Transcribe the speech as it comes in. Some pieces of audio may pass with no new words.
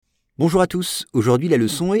Bonjour à tous, aujourd'hui la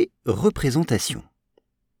leçon est Représentations.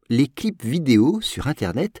 Les clips vidéo sur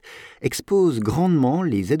Internet exposent grandement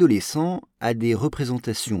les adolescents à des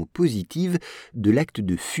représentations positives de l'acte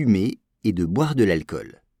de fumer et de boire de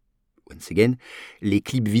l'alcool. Once again, les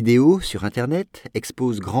clips vidéo sur Internet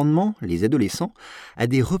exposent grandement les adolescents à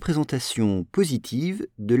des représentations positives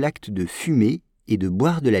de l'acte de fumer et de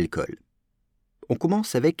boire de l'alcool. On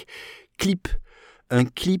commence avec clip.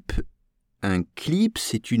 Un clip,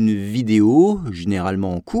 c'est une vidéo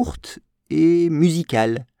généralement courte et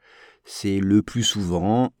musicale. C'est le plus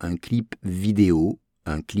souvent un clip vidéo,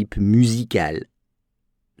 un clip musical,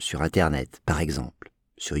 sur Internet par exemple,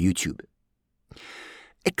 sur YouTube.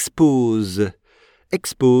 Expose.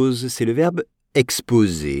 Expose, c'est le verbe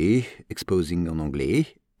exposer, exposing en anglais,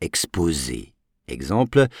 exposer.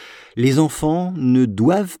 Exemple, les enfants ne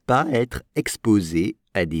doivent pas être exposés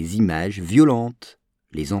à des images violentes.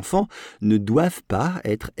 Les enfants ne doivent pas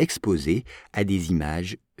être exposés à des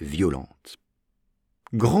images violentes.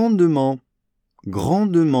 Grandement,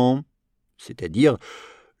 c'est-à-dire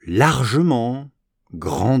largement,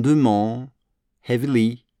 grandement,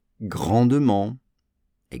 heavily, grandement.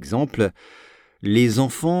 Exemple, les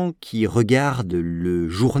enfants qui regardent le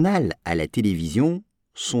journal à la télévision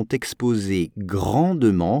sont exposés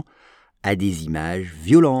grandement à des images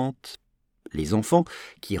violentes. Les enfants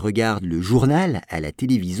qui regardent le journal à la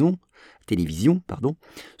télévision,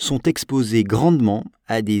 sont exposés grandement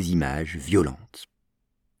à des images violentes.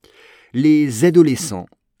 Les adolescents.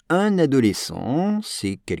 Un adolescent,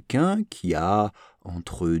 c'est quelqu'un qui a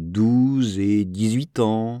entre 12 et 18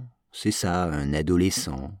 ans. C'est ça, un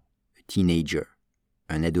adolescent, teenager,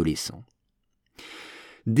 un adolescent.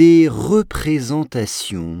 Des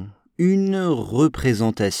représentations. Une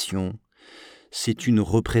représentation, c'est une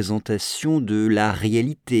représentation de la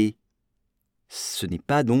réalité. Ce n'est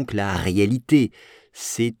pas donc la réalité,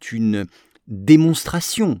 c'est une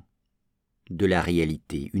démonstration de la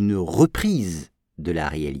réalité, une reprise de la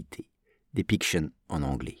réalité. Depictions en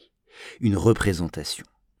anglais. Une représentation.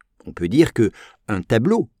 On peut dire que un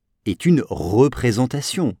tableau est une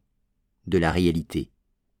représentation de la réalité,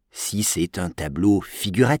 si c'est un tableau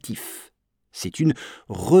figuratif. C'est une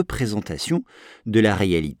représentation de la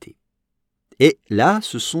réalité. Et là,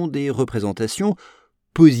 ce sont des représentations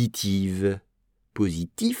positives.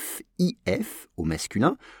 Positif, IF au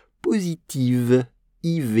masculin, positive,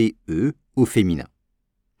 IVE au féminin.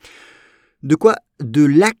 De quoi? De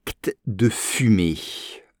l'acte de fumer.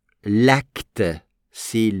 L'acte,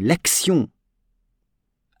 c'est l'action.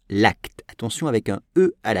 L'acte, attention avec un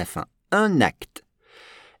E à la fin. Un acte.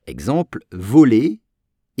 Exemple, voler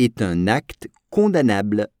est un acte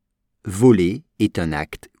condamnable. Voler est un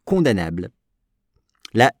acte condamnable.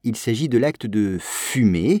 Là, il s'agit de l'acte de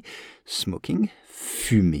fumer, smoking,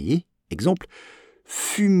 fumer. Exemple,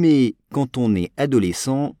 fumer quand on est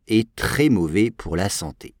adolescent est très mauvais pour la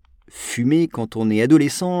santé. Fumer quand on est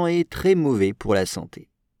adolescent est très mauvais pour la santé.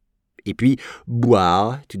 Et puis,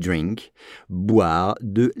 boire, to drink, boire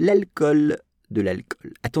de l'alcool.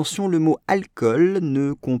 Attention, le mot alcool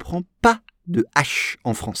ne comprend pas de H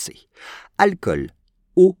en français. Alcool,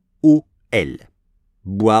 O-O-L,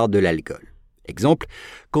 boire de l'alcool. Exemple,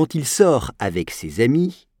 quand il sort avec ses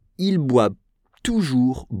amis, il boit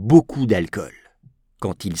toujours beaucoup d'alcool.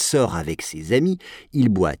 Quand il sort avec ses amis, il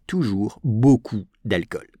boit toujours beaucoup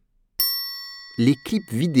d'alcool. Les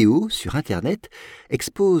clips vidéo sur Internet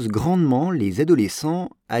exposent grandement les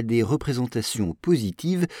adolescents à des représentations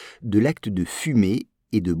positives de l'acte de fumer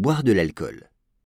et de boire de l'alcool.